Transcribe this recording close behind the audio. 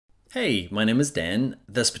Hey, my name is Dan.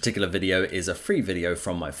 This particular video is a free video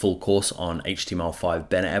from my full course on HTML5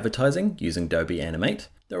 banner advertising using Adobe Animate.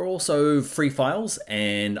 There are also free files,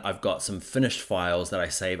 and I've got some finished files that I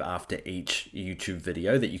save after each YouTube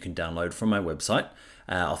video that you can download from my website.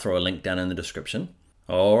 I'll throw a link down in the description.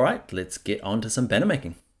 All right, let's get on to some banner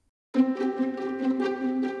making.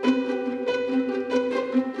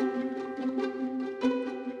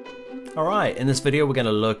 Alright, in this video we're going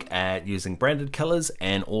to look at using branded colors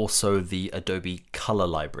and also the Adobe Color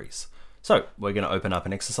libraries. So we're going to open up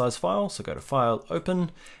an exercise file, so go to File,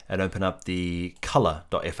 Open, and open up the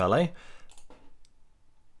color.fla.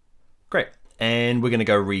 Great, and we're going to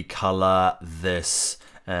go recolor this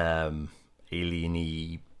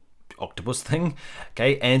alien-y octopus thing.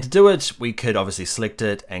 Okay, and to do it we could obviously select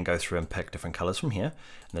it and go through and pick different colors from here,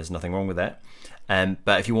 and there's nothing wrong with that.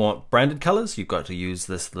 But if you want branded colors, you've got to use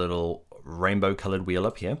this little rainbow colored wheel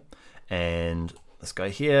up here, and this guy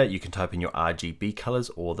here, you can type in your RGB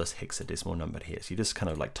colors or this hexadecimal number here. So you just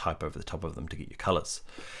kind of like type over the top of them to get your colors.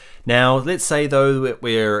 Now, let's say though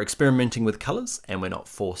we're experimenting with colors and we're not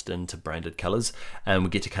forced into branded colors, and we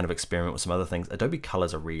get to kind of experiment with some other things. Adobe Color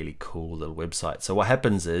is a really cool little website. So what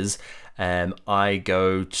happens is I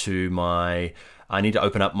go to I need to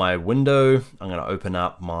open up my window. I'm going to open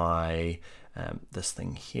up my this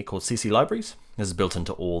thing here called CC Libraries. This is built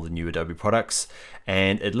into all the new Adobe products,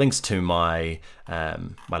 and it links to my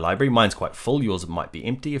my library. Mine's quite full. Yours might be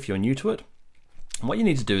empty if you're new to it. And what you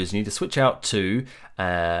need to do is you need to switch out to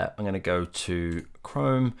I'm going to go to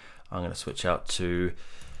Chrome. I'm going to switch out to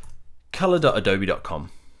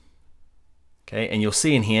color.adobe.com. Okay, and you'll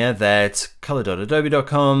see in here that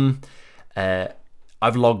color.adobe.com.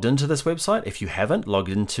 I've logged into this website. If you haven't logged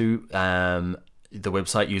into the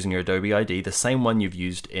website using your Adobe ID, the same one you've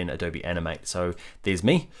used in Adobe Animate. So there's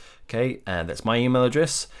me, okay, and that's my email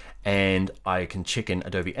address, and I can check in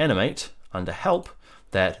Adobe Animate under Help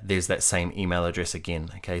that there's that same email address again,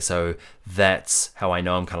 okay, so that's how I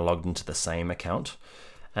know I'm kind of logged into the same account.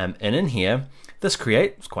 And in here, this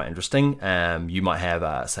create is quite interesting. You might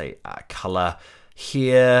have, say, a color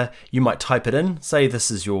here. You might type it in. Say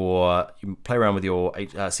this is you play around with your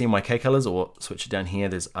CMYK colors, or switch it down here.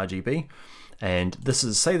 There's RGB. And this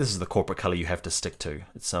is, say this is the corporate color you have to stick to.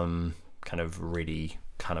 It's some kind of reddy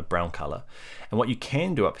kind of brown color. And what you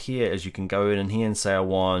can do up here is you can go in here and say, I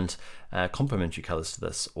want complementary colors to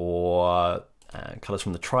this, or colors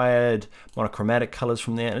from the triad, monochromatic colors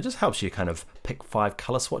from there. And it just helps you kind of pick 5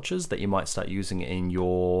 color swatches that you might start using in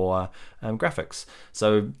your graphics.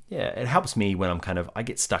 So yeah, it helps me when I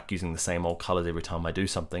get stuck using the same old colors every time I do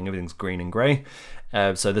something. Everything's green and gray.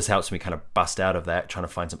 So this helps me kind of bust out of that, trying to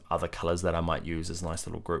find some other colors that I might use as a nice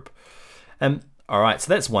little group. All right, so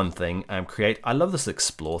that's one thing. Create. I love this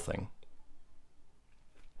explore thing.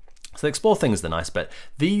 So the explore thing is the nice bit.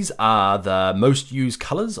 These are the most used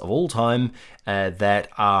colors of all time that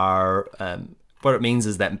are, what it means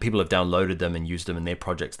is that people have downloaded them and used them in their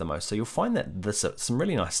projects the most. So you'll find that there's some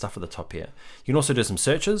really nice stuff at the top here. You can also do some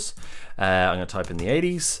searches. I'm going to type in the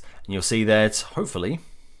 80s, and you'll see that hopefully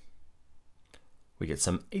we get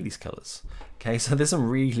some 80s colors. Okay, so there's some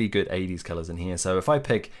really good 80s colors in here. So if I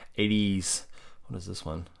pick 80s, what is this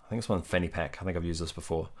one? I think it's one Fanny Pack. I think I've used this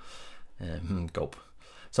before. Gulp.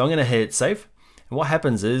 So I'm going to hit save. And what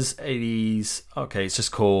happens is 80s, okay, it's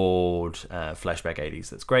just called Flashback 80s.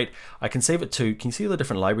 That's great. I can save it to, can you see the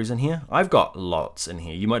different libraries in here? I've got lots in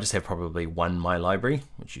here. You might just have probably one My Library,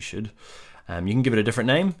 which you should. You can give it a different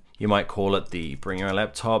name. You might call it the Bring Your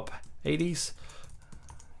Laptop 80s.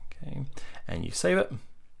 Okay, and you save it.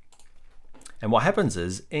 And what happens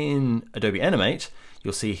is in Adobe Animate,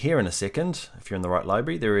 you'll see here in a second, if you're in the right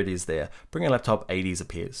library, there it is there. Bring Your Laptop 80s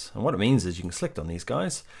appears. And what it means is you can select on these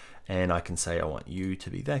guys, and I can say I want you to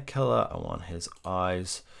be that color. I want his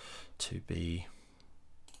eyes to be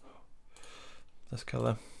this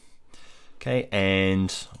color. Okay,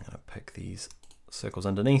 and I'm going to pick these circles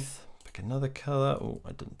underneath. Pick another color. Oh,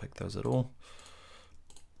 I didn't pick those at all.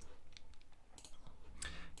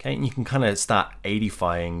 Okay, and you can kind of start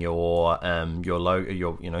 80-fying your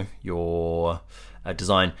logo, your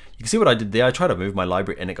design. You can see what I did there. I tried to move my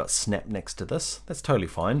library and it got snapped next to this. That's totally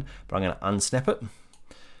fine, but I'm going to unsnap it.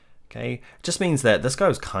 Okay, it just means that this guy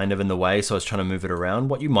was kind of in the way, so I was trying to move it around.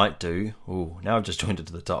 What you might do, oh, now I've just joined it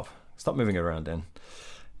to the top. Stop moving it around, Dan.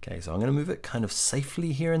 Okay, so I'm going to move it kind of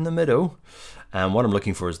safely here in the middle. And what I'm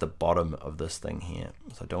looking for is the bottom of this thing here.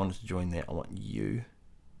 So I don't want it to join there. I want you.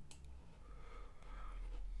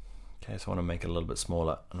 Okay, so I want to make it a little bit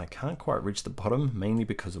smaller, and I can't quite reach the bottom, mainly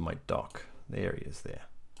because of my dock. There he is there.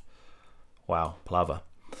 Wow, palaver.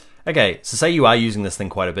 Okay, so say you are using this thing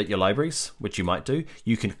quite a bit, your libraries, which you might do,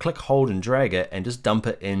 you can click, hold, and drag it and just dump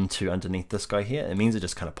it into underneath this guy here. It means it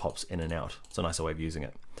just kind of pops in and out. It's a nicer way of using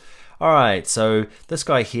it. All right, so this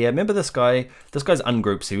guy here, remember this guy? This guy's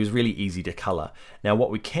ungrouped, so he was really easy to color. Now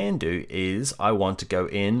what we can do is I want to go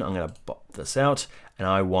in, I'm gonna pop this out, and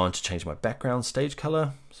I want to change my background stage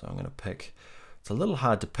color. So I'm gonna pick, it's a little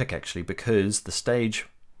hard to pick actually because the stage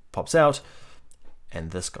pops out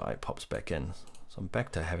and this guy pops back in. So I'm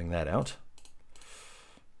back to having that out.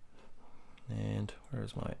 And where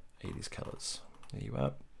is my 80s colors? There you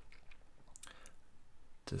are.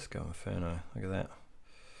 Disco Inferno, look at that.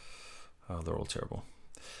 Oh, they're all terrible.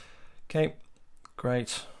 Okay,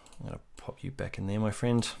 great. I'm gonna pop you back in there, my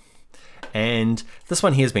friend. And this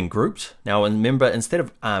one here has been grouped. Now remember, instead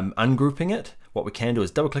of ungrouping it, what we can do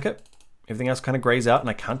is double click it. Everything else kind of grays out and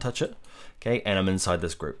I can't touch it. Okay, and I'm inside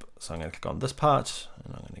this group. So I'm gonna click on this part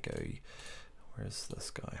and I'm gonna go, where's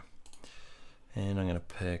this guy? And I'm gonna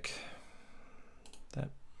pick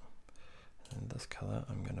that. And this color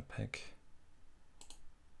I'm gonna pick.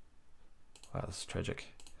 Wow, this is tragic.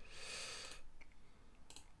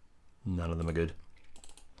 None of them are good.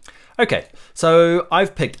 Okay, so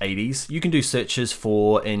I've picked 80s. You can do searches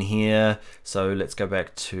for in here. So let's go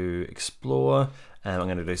back to Explore. And I'm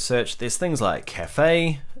going to do search. There's things like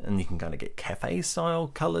cafe, and you can kind of get cafe style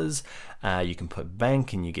colors. You can put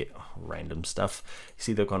bank and you get random stuff. You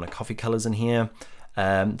see they've got coffee colors in here.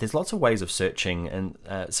 There's lots of ways of searching, and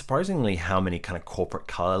surprisingly how many kind of corporate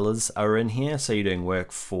colors are in here. So you're doing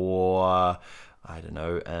work for, I don't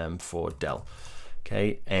know, for Dell.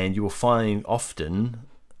 Okay, and you will find often,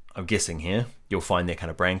 I'm guessing here, you'll find their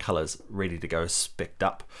kind of brand colors ready to go, specced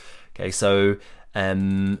up. Okay, so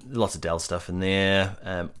lots of Dell stuff in there.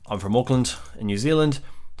 I'm from Auckland in New Zealand.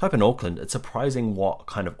 Type in Auckland. It's surprising what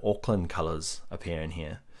kind of Auckland colors appear in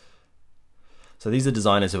here. So these are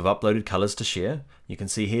designers who have uploaded colors to share. You can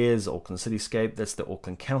see here's Auckland Cityscape. That's the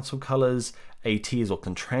Auckland Council colors. AT is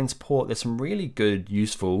Auckland Transport. There's some really good,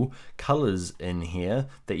 useful colors in here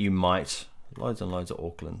that you might, loads and loads of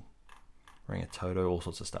Auckland. Rangitoto, all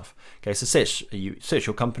sorts of stuff. Okay, so search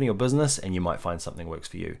your company or business and you might find something that works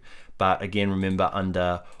for you. But again, remember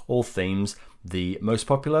under all themes, the most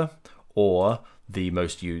popular or the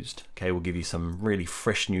most used. Okay, will give you some really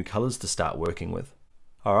fresh new colors to start working with.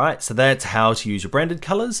 All right, so that's how to use your branded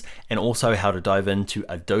colors and also how to dive into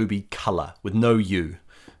Adobe Color with no U.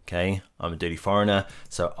 Okay, I'm a dirty foreigner,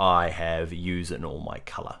 so I have U's in all my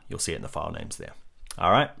color. You'll see it in the file names there.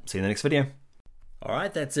 All right, see you in the next video. All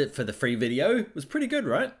right, that's it for the free video. It was pretty good,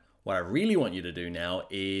 right? What I really want you to do now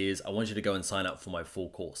is I want you to go and sign up for my full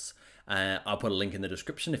course. I'll put a link in the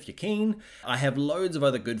description if you're keen. I have loads of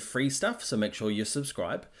other good free stuff, so make sure you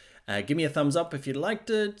subscribe. Give me a thumbs up if you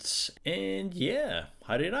liked it. And yeah,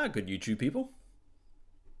 haere rā, good YouTube people.